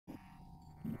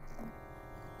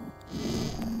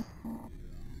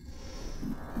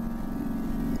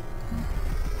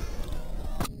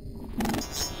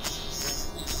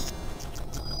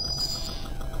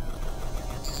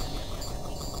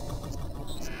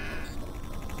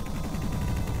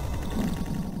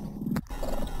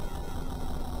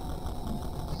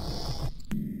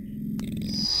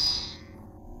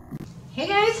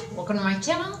welcome to my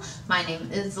channel. My name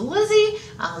is Lizzie,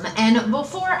 and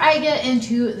before I get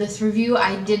into this review,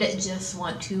 I did just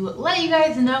want to let you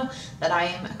guys know that I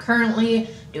am currently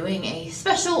doing a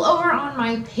special over on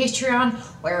my Patreon,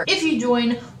 where if you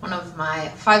join one of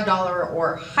my $5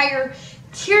 or higher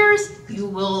tiers, you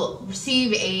will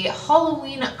receive a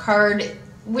Halloween card,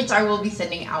 which I will be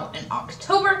sending out in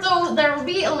October. So there will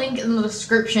be a link in the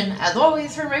description as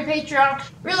always for my Patreon.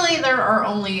 Really, there are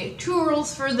only two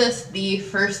rules for this. The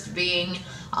first being,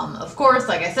 of course,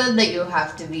 like I said, that you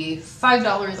have to be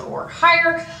 $5 or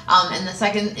higher. And the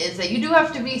second is that you do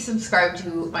have to be subscribed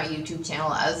to my YouTube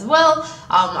channel as well.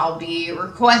 I'll be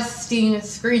requesting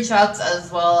screenshots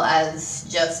as well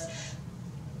as just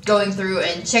going through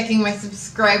and checking my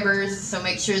subscribers, so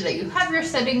make sure that you have your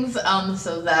settings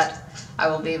so that I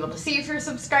will be able to see if you're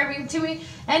subscribing to me.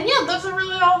 And yeah, those are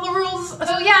really all the rules.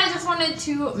 So yeah, I just wanted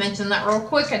to mention that real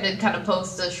quick. I did kind of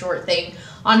post a short thing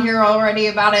on here already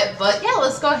about it, but yeah,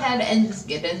 let's go ahead and just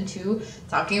get into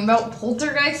talking about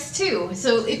Poltergeist 2.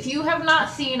 So if you have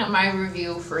not seen my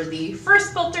review for the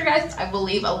first Poltergeist, I will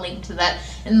leave a link to that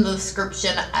in the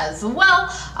description as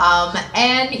well.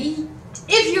 And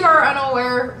if you are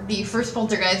unaware, the first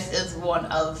Poltergeist is one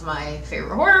of my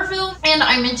favorite horror films, and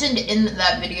I mentioned in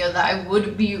that video that I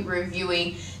would be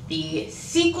reviewing the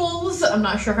sequels. I'm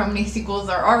not sure how many sequels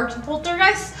there are to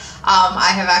Poltergeist.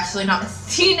 I have actually not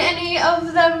seen any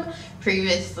of them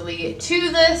previously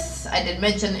to this. I did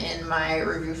mention in my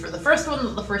review for the first one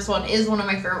that the first one is one of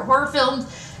my favorite horror films.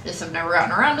 Just have never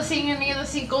gotten around to seeing any of the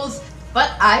sequels,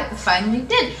 but I finally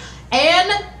did.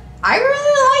 And I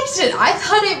really liked it. I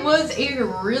thought it was a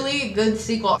really good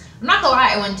sequel. I'm not gonna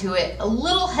lie, I went to it a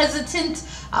little hesitant.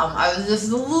 I was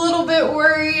just a little bit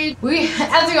worried.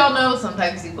 As we all know,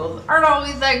 sometimes sequels aren't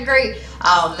always that great.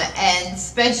 And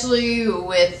especially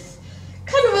with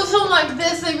kind of a film like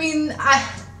this, I mean,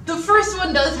 the first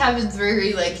one does have its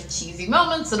very cheesy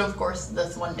moments, and of course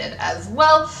this one did as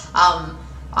well.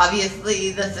 Obviously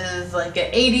this is like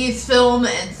an 80s film,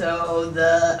 and so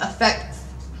the effects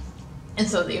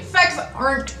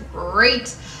aren't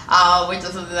great, which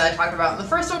is something that I talked about in the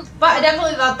first one. But I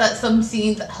definitely thought that some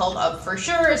scenes held up for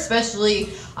sure, especially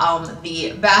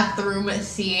the bathroom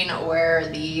scene where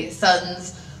the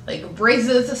son's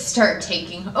braces start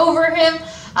taking over him.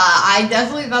 I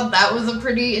definitely thought that was a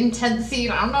pretty intense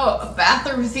scene. I don't know,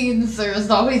 bathroom scenes are just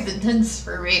always intense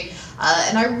for me,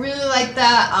 and I really liked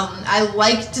that. I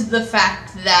liked the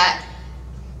fact that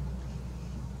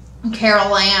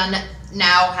Carol Ann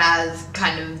now has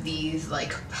kind of these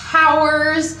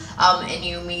powers, and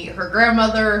you meet her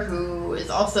grandmother, who is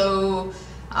also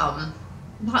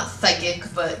not psychic,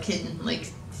 but can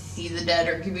see the dead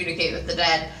or communicate with the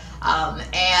dead.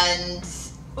 And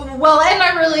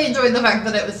I really enjoyed the fact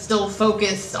that it was still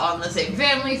focused on the same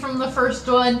family from the first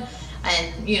one,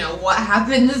 and what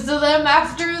happens to them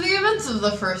after the events of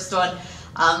the first one.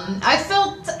 I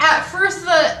felt at first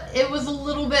that it was a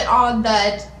little bit odd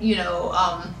that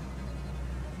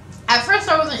at first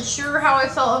I wasn't sure how I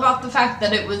felt about the fact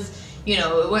that it was,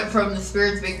 it went from the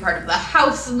spirits being part of the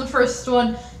house in the first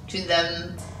one to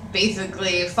them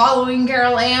basically following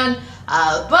Carol Ann,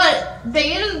 but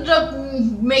they ended up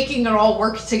making it all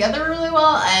work together really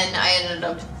well, and I ended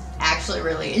up actually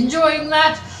really enjoying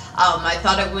that. I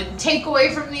thought it would take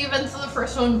away from the events of the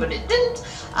first one, but it didn't,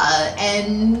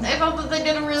 and I felt that they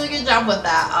did a really good job with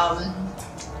that.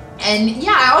 And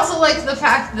yeah, I also like the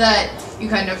fact that you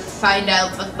kind of find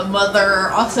out that the mother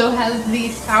also has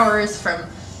these powers from,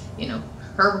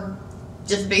 her,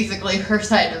 just basically her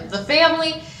side of the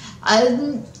family.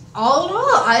 And all in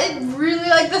all, I really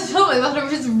like this film. I thought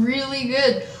it was really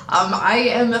good. I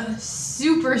am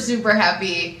super, super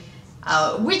happy,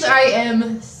 which I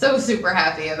am so super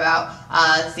happy about,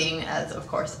 seeing as, of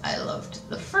course, I loved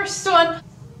the first one.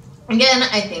 Again,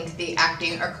 I think the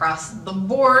acting across the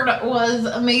board was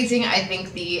amazing. I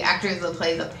think the actors that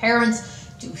play the parents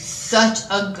do such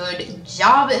a good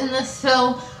job in this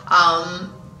film.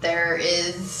 There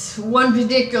is one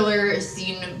particular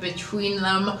scene between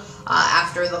them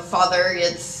after the father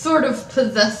gets sort of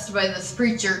possessed by this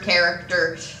preacher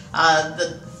character,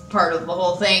 that's part of the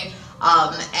whole thing.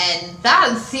 And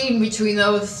that scene between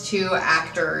those two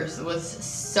actors was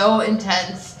so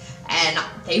intense, and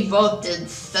they both did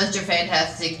such a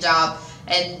fantastic job,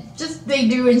 and just they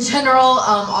do in general.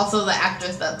 Also the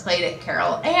actress that played it,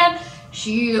 Carol Ann,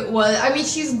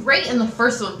 she's great in the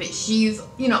first one, but she's,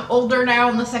 older now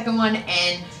in the second one,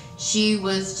 and she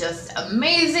was just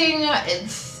amazing.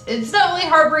 It's definitely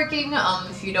heartbreaking.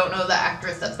 If you don't know, the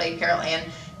actress that played Carol Ann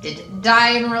did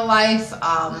die in real life,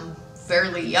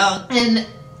 fairly young, and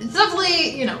it's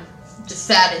definitely, just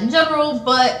sad in general,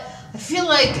 but I feel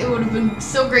like it would have been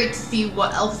so great to see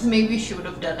what else maybe she would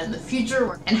have done in the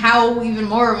future, and how even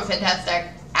more of a fantastic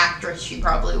actress she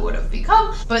probably would have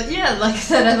become. But yeah, like I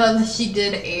said, I thought that she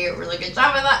did a really good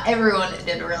job. I thought everyone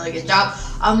did a really good job.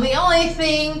 The only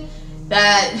thing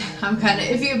that I'm kind of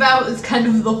iffy about is kind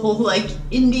of the whole like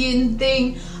Indian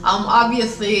thing.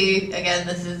 Obviously, again,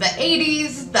 this is the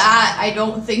 80s. That I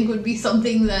don't think would be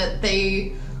something that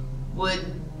they would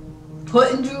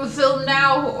put into a film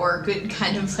now, or could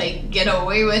kind of like get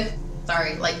away with.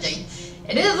 Sorry, like Jane.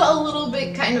 It is a little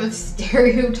bit kind of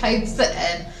stereotypes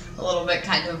and a little bit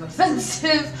kind of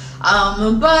offensive.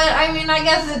 But I mean, I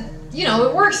guess it, you know,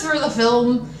 it works for the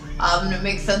film. And it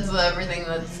makes sense with everything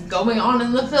that's going on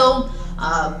in the film.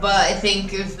 But I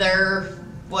think if there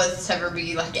was to ever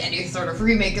be like any sort of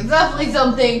remake, it's definitely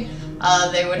something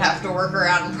they would have to work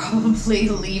around and probably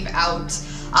leave out.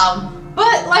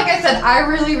 But like I said, I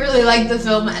really, really like this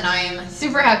film, and I am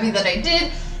super happy that I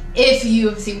did. If you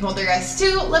have seen Poltergeist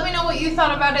 2, let me know what you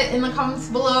thought about it in the comments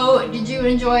below. Did you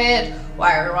enjoy it?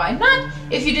 Why or why not?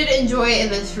 If you did enjoy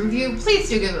this review, please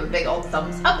do give it a big old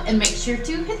thumbs up, and make sure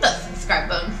to hit the subscribe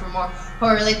button for more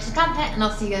horror-related content, and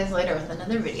I'll see you guys later with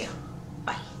another video.